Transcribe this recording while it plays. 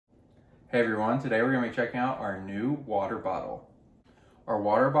Hey everyone, today we're going to be checking out our new water bottle. Our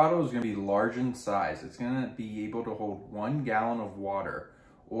water bottle is going to be large in size. It's going to be able to hold 1 gallon of water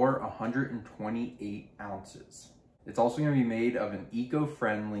or 128 ounces. It's also going to be made of an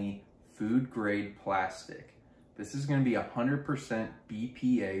eco-friendly food grade plastic. This is going to be 100%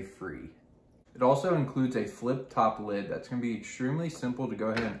 BPA free. It also includes a flip top lid that's going to be extremely simple to go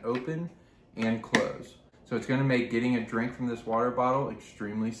ahead and open and close. So it's going to make getting a drink from this water bottle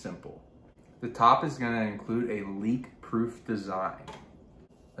extremely simple. The top is going to include a leak-proof design.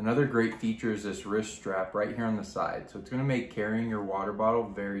 Another great feature is this wrist strap right here on the side. So it's going to make carrying your water bottle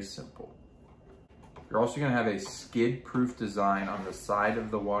very simple. You're also going to have a skid-proof design on the side of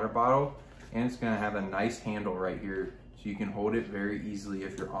the water bottle, and it's going to have a nice handle right here so you can hold it very easily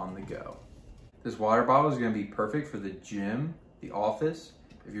if you're on the go. This water bottle is going to be perfect for the gym, the office,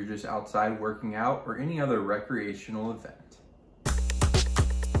 if you're just outside working out, or any other recreational event.